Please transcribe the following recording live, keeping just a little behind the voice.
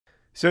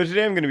So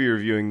today I'm going to be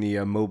reviewing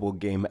the mobile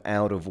game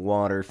Out of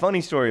Water. Funny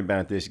story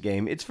about this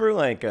game. It's for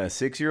like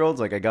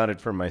 6-year-olds. Like I got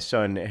it from my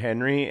son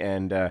Henry,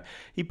 and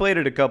he played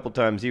it a couple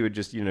times. He would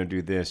just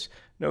do this.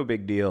 No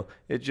big deal.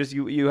 It's just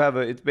you have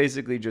a. It's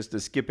basically just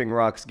a skipping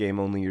rocks game.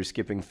 Only you're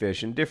skipping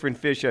fish, and different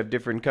fish have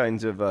different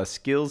kinds of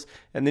skills.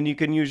 And then you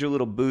can use your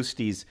little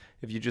boosties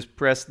if you just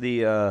press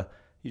the.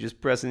 You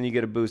just press and you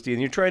get a boosty, and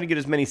you're trying to get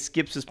as many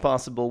skips as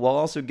possible while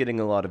also getting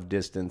a lot of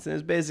distance. And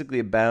it's basically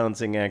a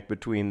balancing act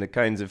between the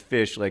kinds of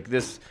fish like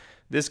this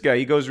guy.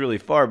 He goes really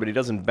far, but he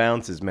doesn't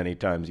bounce as many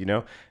times, you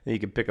know? And you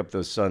can pick up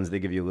those suns. They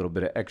give you a little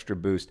bit of extra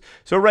boost.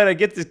 So, right, I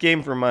get this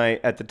game for my,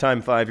 at the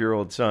time,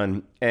 5-year-old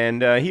son,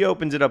 and he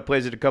opens it up,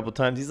 plays it a couple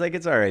times. He's like,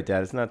 it's all right,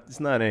 Dad. It's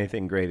not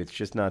anything great. It's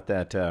just not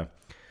that,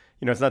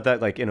 it's not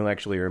that, like,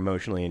 intellectually or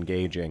emotionally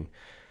engaging.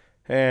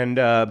 And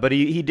but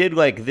he did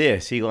like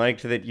this. He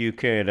liked that you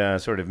could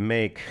sort of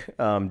make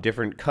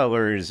different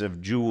colors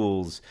of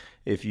jewels.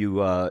 If you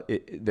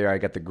there, I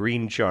got the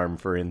green charm,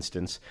 for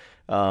instance.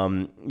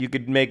 You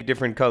could make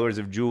different colors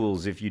of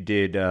jewels if you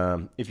did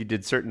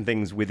certain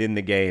things within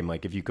the game,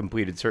 like if you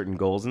completed certain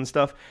goals and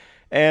stuff.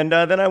 And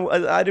then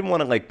I didn't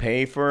want to like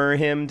pay for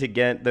him to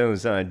get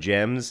those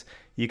gems.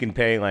 You can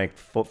pay like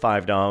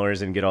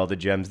 $5 and get all the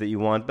gems that you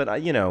want, but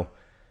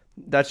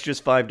that's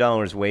just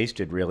 $5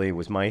 wasted, really,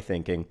 was my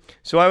thinking.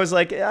 So I was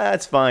like,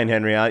 that's fine,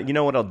 Henry. You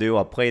know what I'll do?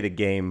 I'll play the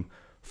game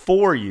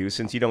for you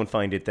since you don't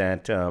find it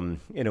that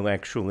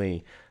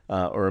intellectually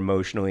or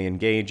emotionally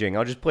engaging.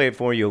 I'll just play it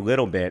for you a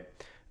little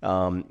bit.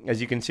 As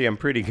you can see, I'm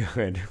pretty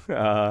good.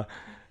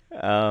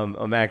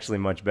 I'm actually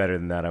much better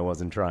than that. I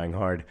wasn't trying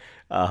hard.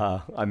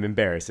 I'm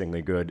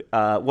embarrassingly good.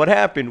 What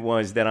happened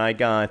was that I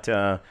got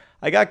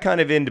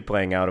kind of into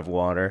playing Out of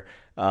Water.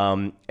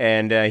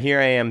 And here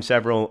I am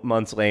several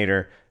months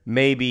later,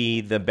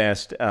 maybe the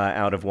best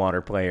out of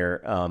water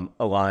player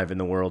alive in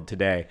the world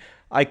today.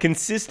 I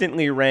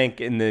consistently rank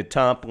in the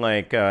top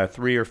like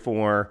 3 or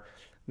 4.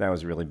 That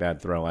was a really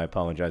bad throw. I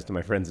apologize to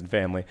my friends and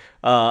family.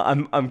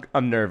 I'm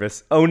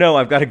nervous. Oh no,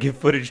 I've got to give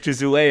footage to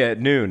Zulea at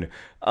noon.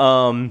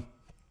 I'm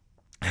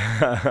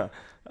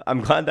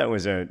glad that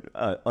was an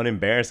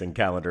unembarrassing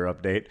calendar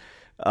update.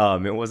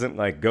 It wasn't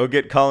like go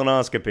get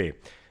colonoscopy.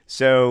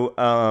 So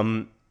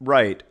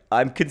right.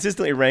 I'm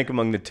consistently ranked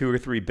among the 2 or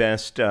 3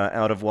 best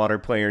out-of-water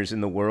players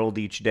in the world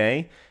each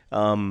day.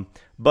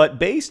 But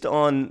based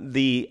on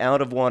the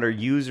out-of-water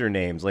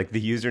usernames, like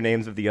the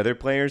usernames of the other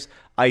players,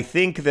 I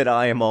think that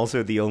I am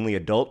also the only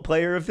adult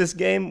player of this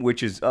game,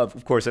 which is,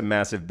 of course, a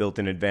massive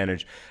built-in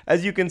advantage.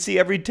 As you can see,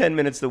 every 10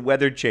 minutes the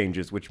weather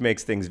changes, which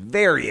makes things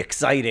very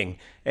exciting.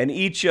 And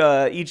each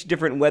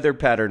different weather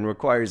pattern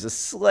requires a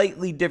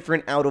slightly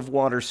different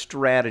out-of-water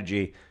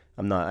strategy.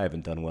 I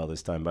haven't done well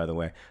this time, by the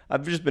way.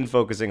 I've just been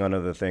focusing on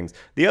other things.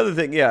 The other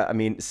thing, yeah, I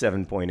mean,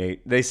 7.8.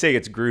 They say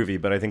it's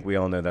groovy, but I think we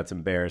all know that's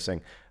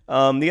embarrassing.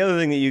 The other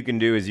thing that you can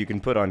do is you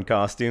can put on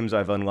costumes.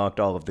 I've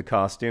unlocked all of the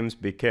costumes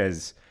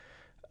because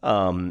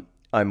I'm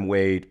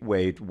way,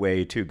 way,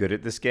 way too good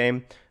at this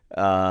game.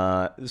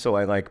 So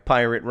I like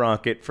Pirate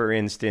Rocket, for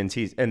instance.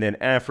 And then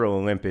Afro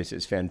Olympus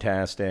is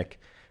fantastic.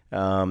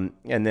 And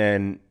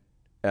then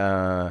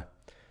I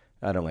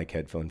don't like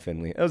Headphone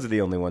Finley. Those are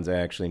the only ones I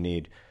actually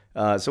need.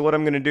 So what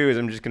I'm going to do is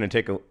I'm just going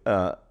to take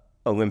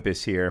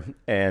Olympus here,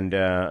 and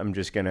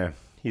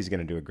he's going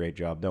to do a great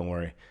job, don't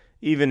worry.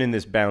 Even in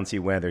this bouncy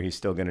weather, he's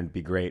still going to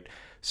be great.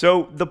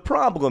 So the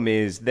problem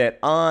is that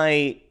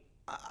I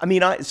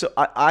don't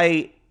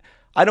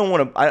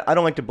want to, I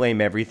don't like to blame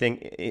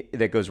everything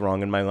that goes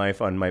wrong in my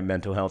life on my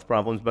mental health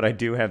problems, but I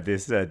do have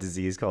this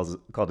disease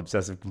called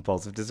obsessive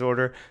compulsive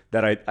disorder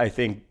that I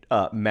think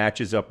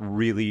matches up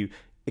really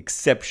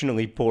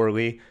exceptionally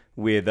poorly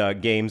with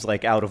games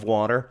like Out of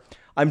Water.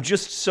 I'm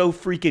just so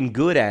freaking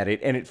good at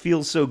it, and it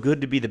feels so good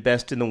to be the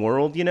best in the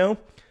world,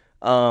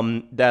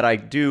 that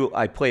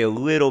I play a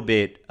little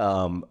bit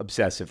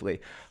obsessively.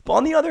 But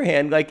on the other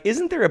hand, like,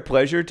 isn't there a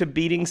pleasure to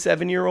beating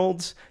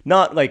 7-year-olds?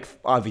 Not like,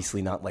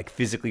 obviously not like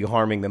physically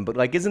harming them, but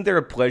like, isn't there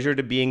a pleasure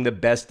to being the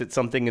best at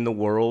something in the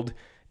world,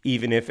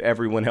 even if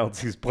everyone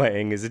else who's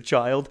playing is a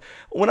child?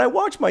 When I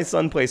watch my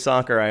son play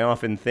soccer, I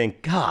often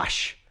think,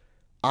 gosh,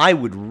 I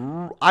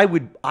would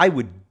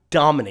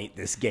dominate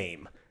this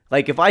game.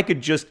 Like,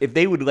 if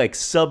they would, like,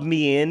 sub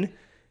me in,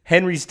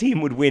 Henry's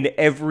team would win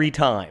every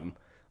time.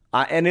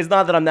 And it's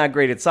not that I'm that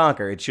great at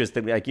soccer. It's just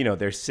that, like,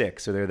 they're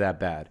 6, so they're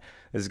that bad.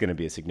 This is going to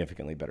be a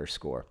significantly better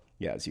score.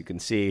 Yeah, as you can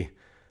see,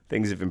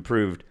 things have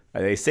improved.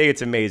 They say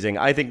it's amazing.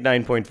 I think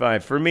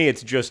 9.5. For me,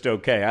 it's just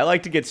okay. I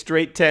like to get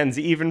straight 10s,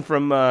 even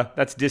from,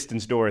 that's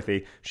Distance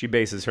Dorothy. She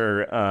bases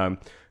her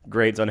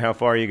grades on how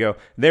far you go.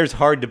 There's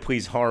Hard to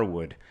Please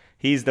Harwood.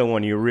 He's the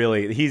one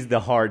he's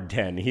the hard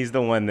 10. He's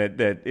the one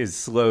that is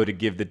slow to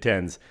give the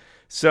 10s.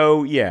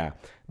 So, yeah,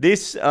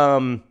 this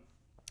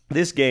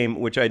game,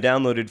 which I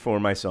downloaded for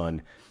my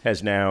son,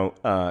 has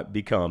now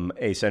become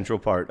a central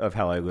part of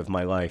how I live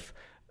my life.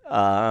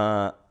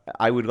 I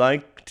would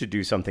like to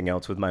do something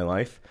else with my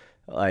life.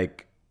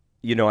 Like,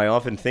 I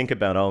often think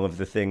about all of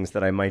the things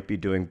that I might be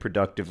doing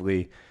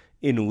productively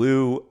in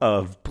lieu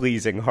of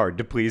pleasing hard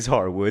to please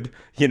Harwood,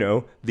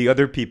 the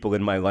other people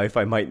in my life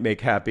I might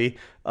make happy,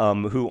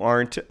 who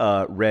aren't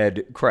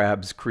red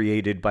crabs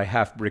created by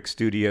Half Brick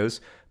Studios.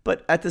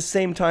 But at the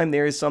same time,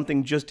 there is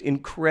something just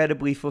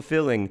incredibly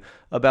fulfilling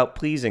about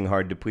pleasing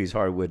hard to please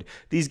Harwood.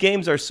 These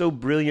games are so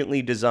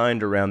brilliantly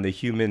designed around the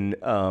human,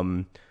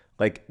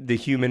 the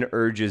human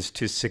urges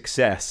to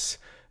success.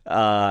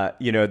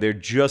 They're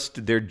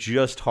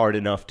just hard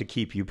enough to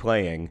keep you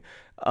playing.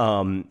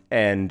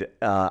 And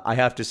I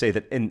have to say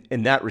that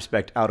in that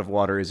respect, Out of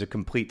Water is a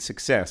complete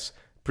success,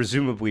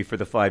 presumably for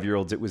the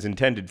 5-year-olds it was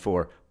intended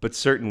for, but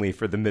certainly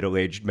for the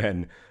middle-aged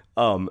men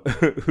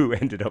who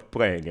ended up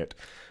playing it.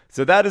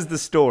 So that is the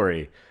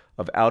story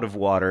of Out of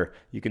Water.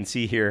 You can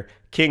see here,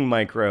 King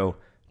Micro,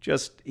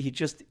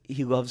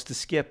 he loves to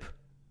skip.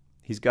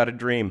 He's got a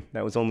dream.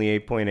 That was only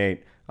 8.8.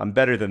 I'm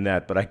better than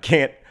that, but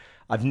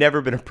I've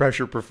never been a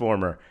pressure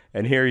performer,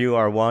 and here you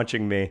are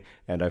watching me,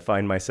 and I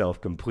find myself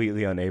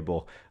completely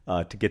unable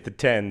to get the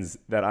 10s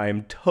that I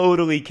am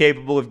totally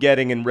capable of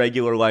getting in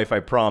regular life, I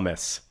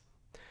promise.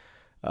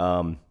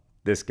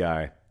 This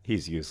guy,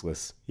 he's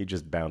useless. He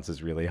just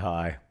bounces really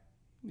high.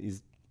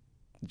 He's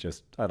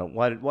just,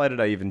 why did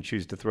I even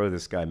choose to throw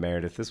this guy,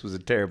 Meredith? This was a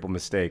terrible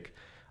mistake.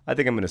 I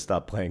think I'm going to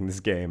stop playing this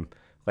game.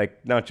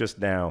 Not just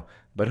now,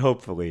 but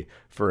hopefully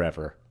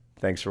forever.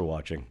 Thanks for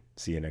watching.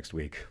 See you next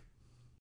week.